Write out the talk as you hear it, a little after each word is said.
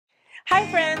Hi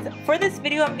friends! For this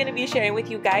video I'm going to be sharing with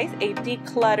you guys a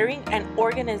decluttering and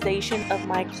organization of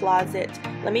my closet.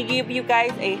 Let me give you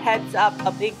guys a heads up,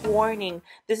 a big warning.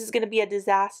 This is going to be a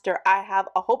disaster. I have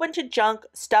a whole bunch of junk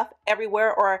stuff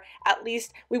everywhere, or at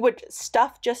least we would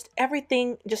stuff just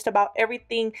everything, just about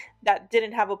everything that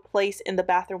didn't have a place in the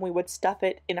bathroom. We would stuff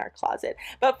it in our closet.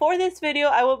 But for this video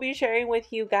I will be sharing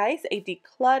with you guys a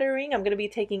decluttering. I'm going to be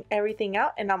taking everything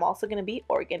out and I'm also going to be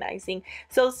organizing.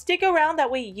 So stick around,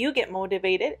 that way you get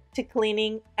motivated to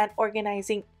cleaning and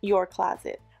organizing your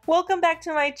closet. Welcome back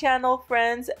to my channel,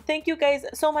 friends. Thank you guys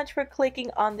so much for clicking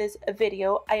on this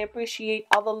video. I appreciate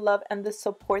all the love and the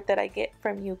support that I get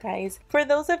from you guys. For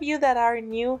those of you that are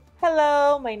new,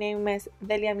 hello, my name is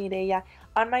Delia Mireya.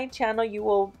 On my channel you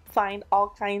will find all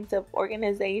kinds of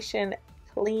organization,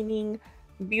 cleaning,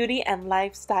 beauty and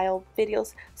lifestyle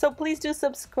videos, so please do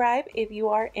subscribe if you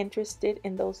are interested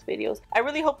in those videos. I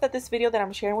really hope that this video that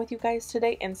I'm sharing with you guys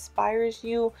today inspires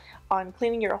you on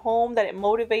cleaning your home, that it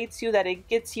motivates you, that it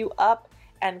gets you up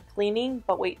and cleaning.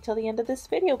 But wait till the end of this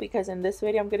video, because in this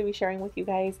video I'm going to be sharing with you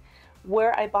guys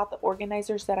where I bought the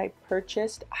organizers that I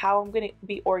purchased, how I'm going to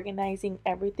be organizing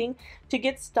everything to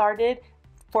get started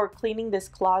for cleaning this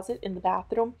closet in the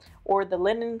bathroom or the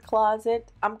linen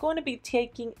closet. I'm going to be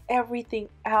taking everything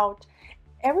out.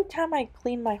 Every time I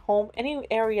clean my home, any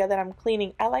area that I'm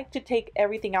cleaning, I like to take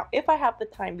everything out if I have the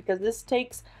time, because this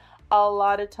takes a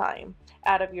lot of time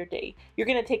out of your day. You're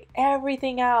going to take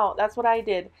everything out. That's what I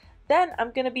did. Then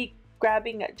I'm going to be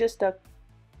grabbing just a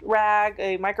rag,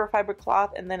 a microfiber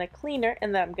cloth, and then a cleaner,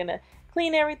 and then I'm going to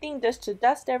clean everything just to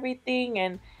dust everything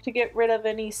and to get rid of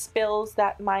any spills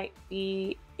that might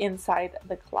be inside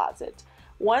the closet.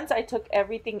 Once I took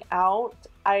everything out,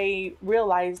 I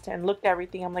realized and looked at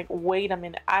everything. I'm like, wait a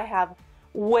minute, I have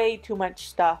way too much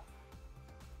stuff.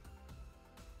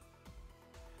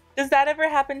 Does that ever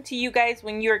happen to you guys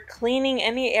when you're cleaning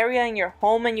any area in your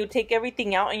home and you take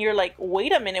everything out and you're like,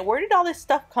 wait a minute, where did all this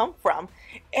stuff come from?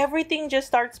 Everything just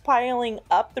starts piling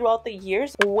up throughout the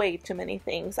years. Way too many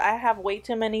things. I have way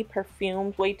too many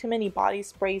perfumes, way too many body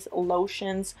sprays,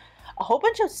 lotions, a whole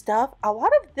bunch of stuff. A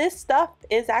lot of this stuff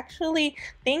is actually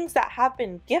things that have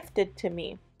been gifted to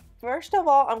me. First of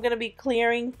all, I'm going to be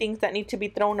clearing things that need to be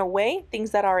thrown away,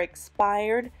 things that are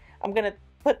expired. I'm going to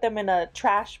put them in a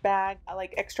trash bag,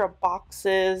 like extra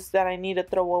boxes that I need to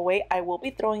throw away. I will be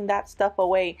throwing that stuff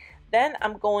away. Then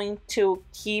I'm going to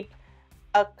keep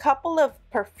a couple of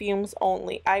perfumes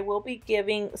only. I will be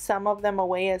giving some of them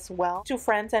away as well to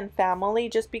friends and family,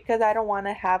 just because I don't want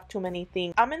to have too many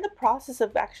things. I'm in the process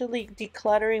of actually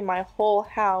decluttering my whole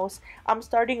house. I'm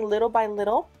starting little by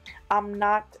little. I'm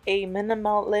not a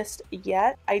minimalist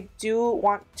yet. I do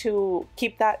want to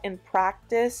keep that in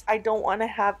practice. I don't want to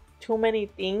have too many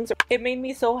things. It made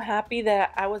me so happy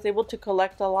that I was able to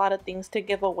collect a lot of things to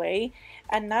give away,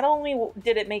 and not only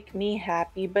did it make me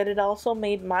happy, but it also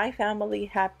made my family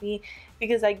happy,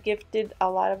 because I gifted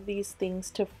a lot of these things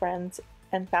to friends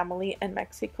and family in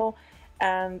Mexico,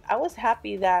 and I was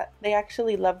happy that they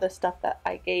actually loved the stuff that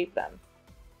I gave them.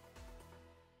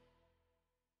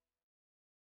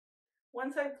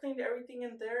 Once I've cleaned everything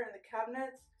in there in the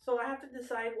cabinets, so I have to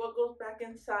decide what goes back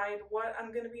inside, what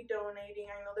I'm going to be donating.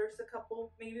 I know there's a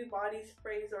couple maybe body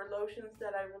sprays or lotions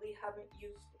that I really haven't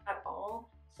used at all.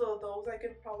 So those I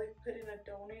could probably put in a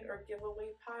donate or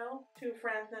giveaway pile to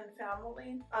friends and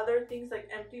family. Other things like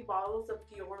empty bottles of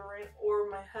deodorant or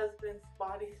my husband's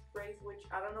body sprays, which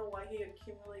I don't know why he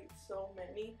accumulates so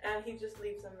many and he just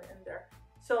leaves them in there.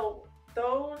 So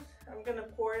those I'm going to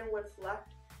pour in what's left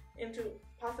into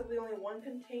possibly only one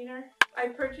container. I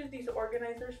purchased these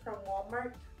organizers from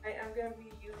Walmart. I am going to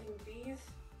be using these.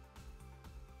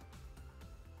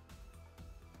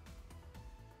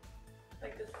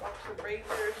 Like this box of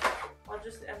razors. I'll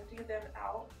just empty them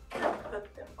out and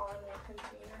put them on one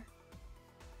container.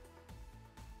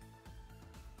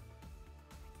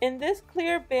 In this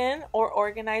clear bin or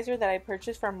organizer that I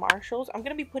purchased from Marshall's, I'm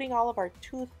going to be putting all of our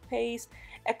toothpaste,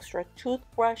 extra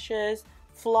toothbrushes,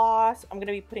 floss. I'm going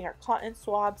to be putting our cotton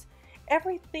swabs,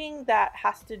 everything that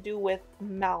has to do with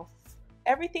mouth,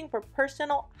 everything for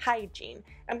personal hygiene.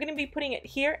 I'm going to be putting it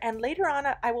here, and later on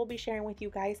I will be sharing with you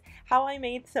guys how I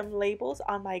made some labels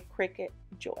on my Cricut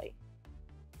Joy.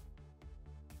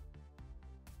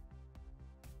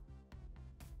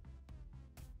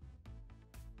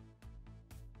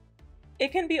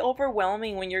 It can be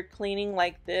overwhelming when you're cleaning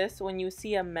like this, when you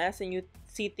see a mess and you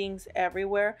see things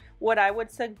everywhere. What I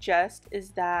would suggest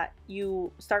is that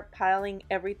you start piling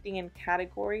everything in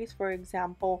categories. For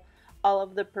example, all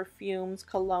of the perfumes,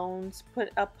 colognes, put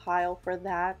a pile for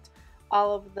that.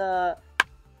 All of the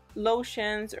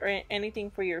lotions or anything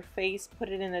for your face, put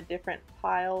it in a different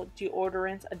pile.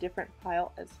 Deodorants, a different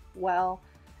pile as well.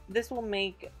 This will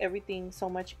make everything so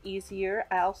much easier.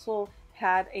 I also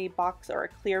had a box or a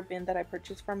clear bin that I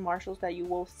purchased from Marshall's that you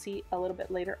will see a little bit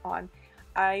later on.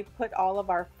 I put all of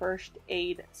our first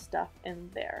aid stuff in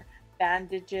there.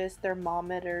 Bandages,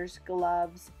 thermometers,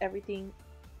 gloves, everything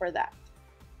for that.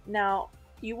 Now,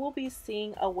 you will be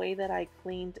seeing a way that I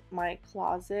cleaned my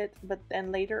closet, but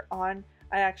then later on,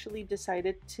 I actually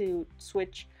decided to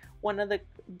switch one of the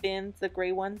bins, the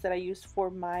gray ones that I used for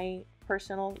my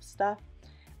personal stuff.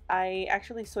 I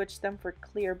actually switched them for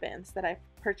clear bins that I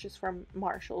purchased from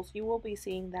Marshall's. You will be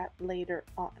seeing that later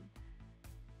on.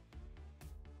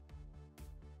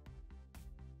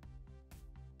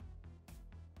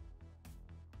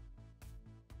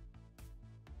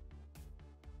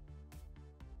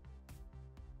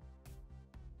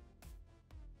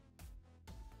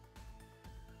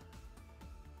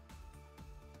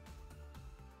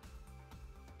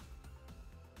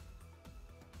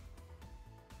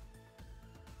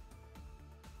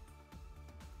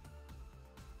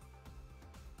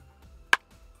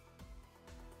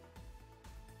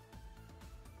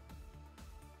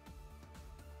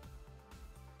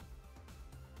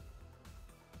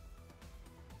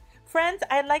 Friends,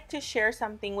 I'd like to share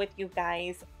something with you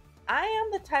guys. I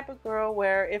am the type of girl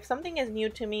where if something is new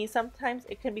to me, sometimes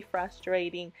it can be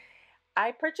frustrating.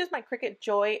 I purchased my Cricut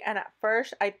Joy, and at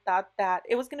first I thought that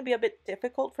it was going to be a bit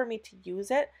difficult for me to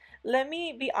use it. Let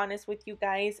me be honest with you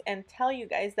guys and tell you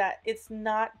guys that it's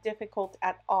not difficult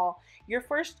at all.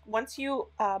 Once you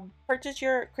purchase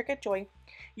your Cricut Joy,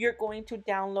 you're going to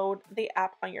download the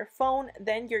app on your phone.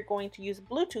 Then you're going to use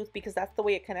Bluetooth because that's the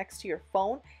way it connects to your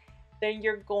phone. Then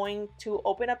you're going to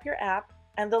open up your app,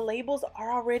 and the labels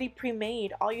are already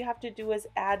pre-made. All you have to do is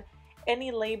add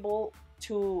any label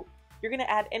to, you're going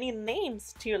to add any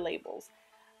names to your labels.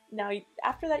 Now,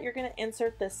 after that, you're going to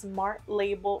insert the Smart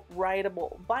Label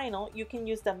Writable Vinyl. You can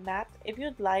use the mat if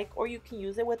you'd like, or you can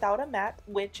use it without a mat,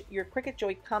 which your Cricut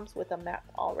Joy comes with a mat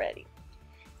already.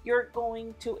 You're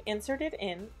going to insert it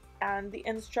in, and the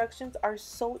instructions are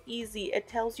so easy. It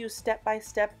tells you step by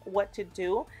step what to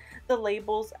do. The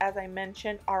labels, as I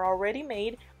mentioned, are already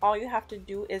made. All you have to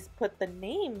do is put the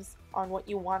names on what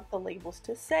you want the labels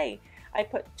to say. I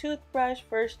put toothbrush,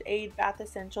 first aid, bath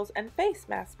essentials, and face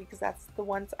masks because that's the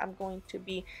ones I'm going to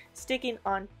be sticking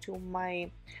onto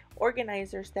my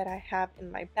organizers that I have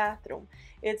in my bathroom.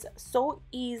 It's so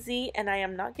easy, and I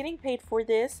am not getting paid for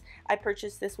this. I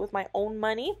purchased this with my own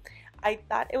money. I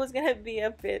thought it was going to be a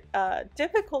bit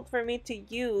difficult for me to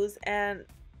use, and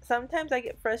sometimes I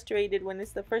get frustrated when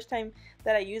it's the first time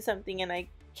that I use something and I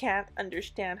can't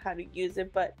understand how to use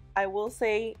it. But I will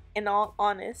say in all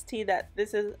honesty that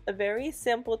this is very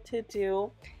simple to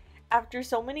do. After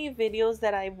so many videos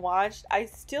that I watched, I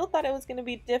still thought it was going to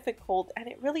be difficult, and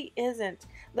it really isn't.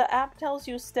 The app tells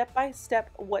you step by step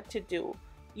what to do.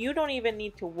 You don't even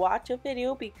need to watch a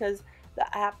video because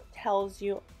the app tells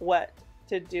you what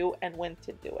to do and when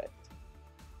to do it.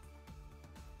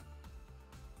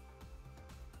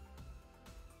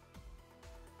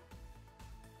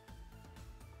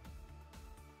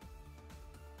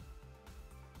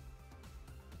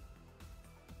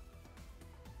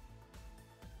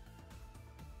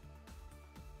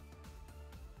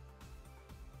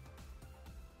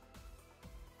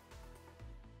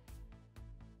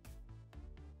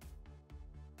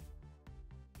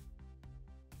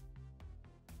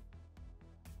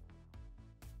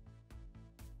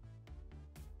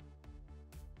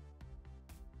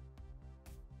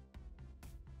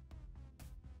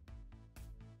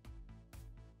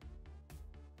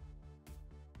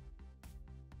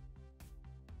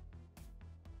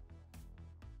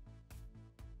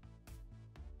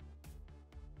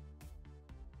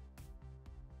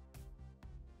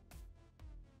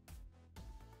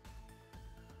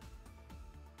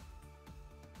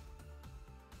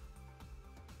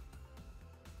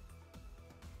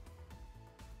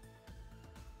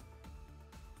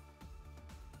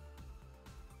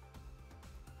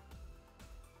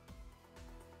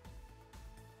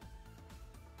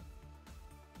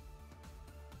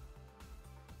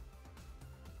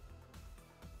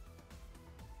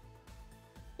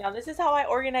 Now this is how I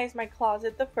organized my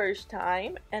closet the first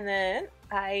time, and then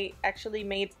I actually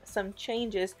made some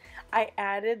changes. I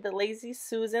added the Lazy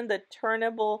Susan, the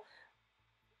turnable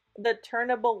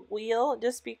wheel,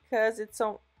 just because it's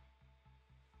so.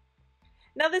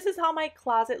 Now this is how my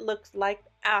closet looks like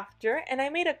after, and I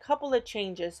made a couple of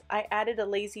changes. I added a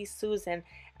Lazy Susan,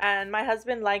 and my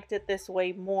husband liked it this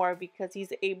way more because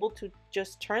he's able to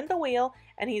just turn the wheel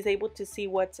and he's able to see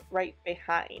what's right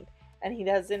behind. and he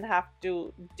doesn't have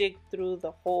to dig through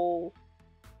the whole.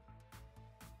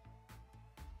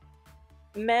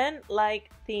 Men like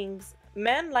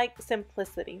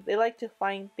simplicity. They like to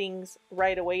find things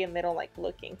right away and they don't like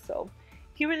looking. So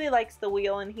he really likes the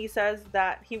wheel, and he says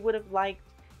that he would have liked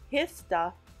his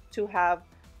stuff to have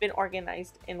been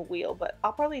organized in wheel, but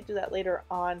I'll probably do that later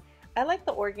on. I like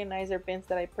the organizer bins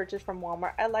that I purchased from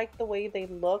Walmart. I like the way they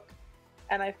look,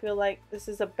 and I feel like this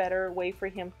is a better way for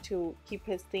him to keep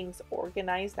his things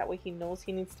organized. That way he knows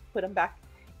he needs to put them back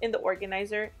in the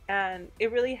organizer, and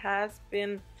it really has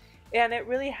been, and it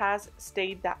really has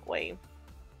stayed that way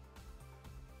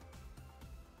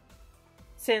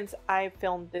since I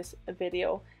filmed this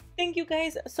video. Thank you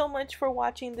guys so much for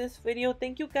watching this video.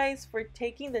 Thank you guys for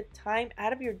taking the time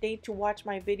out of your day to watch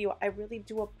my video. I really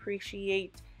do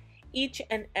appreciate each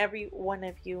and every one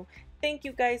of you. Thank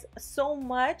you guys so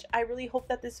much. I really hope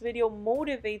that this video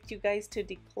motivates you guys to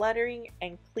decluttering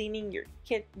and cleaning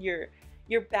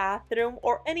your bathroom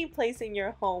or any place in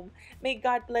your home. May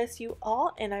God bless you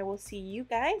all, and I will see you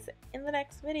guys in the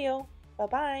next video. Bye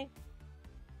bye.